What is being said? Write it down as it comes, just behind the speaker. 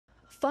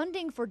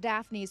Funding for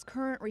Daphne's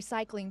current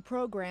recycling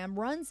program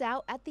runs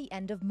out at the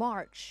end of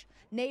March.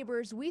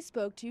 Neighbors we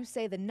spoke to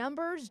say the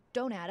numbers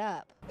don't add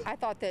up. I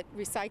thought that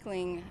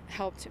recycling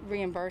helped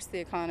reimburse the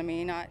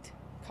economy, not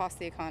cost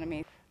the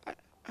economy.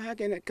 How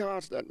can it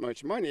cost that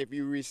much money if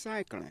you're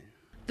recycling?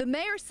 The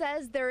mayor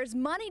says there is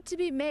money to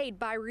be made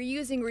by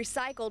reusing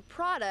recycled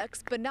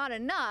products, but not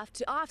enough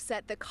to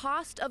offset the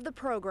cost of the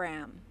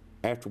program.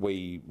 After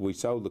we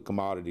sold the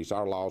commodities,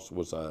 our loss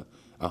was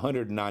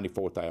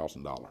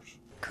 $194,000.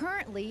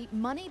 Currently,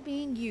 money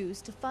being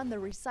used to fund the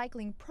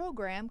recycling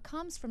program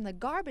comes from the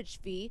garbage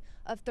fee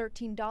of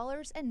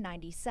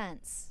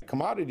 $13.90.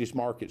 Commodities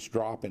market's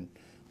dropping.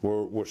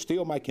 We're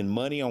still making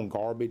money on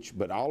garbage,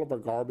 but all of our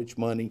garbage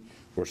money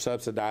we're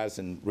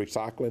subsidizing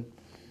recycling.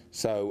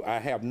 So I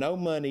have no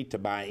money to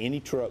buy any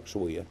trucks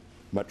with.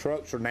 My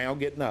trucks are now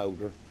getting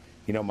older.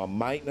 You know, my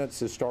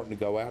maintenance is starting to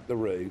go out the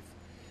roof.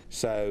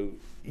 So,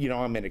 you know,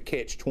 I'm in a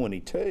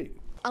catch-22.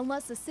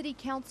 Unless the city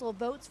council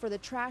votes for the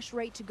trash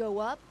rate to go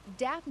up,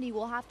 Daphne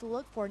will have to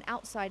look for an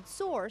outside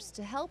source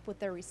to help with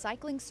their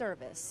recycling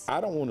service.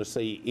 I don't want to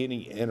see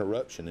any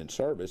interruption in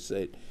service.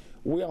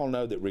 We all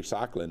know that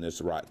recycling is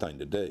the right thing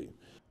to do.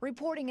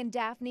 Reporting in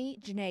Daphne,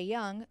 Janae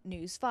Young,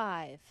 News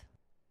 5.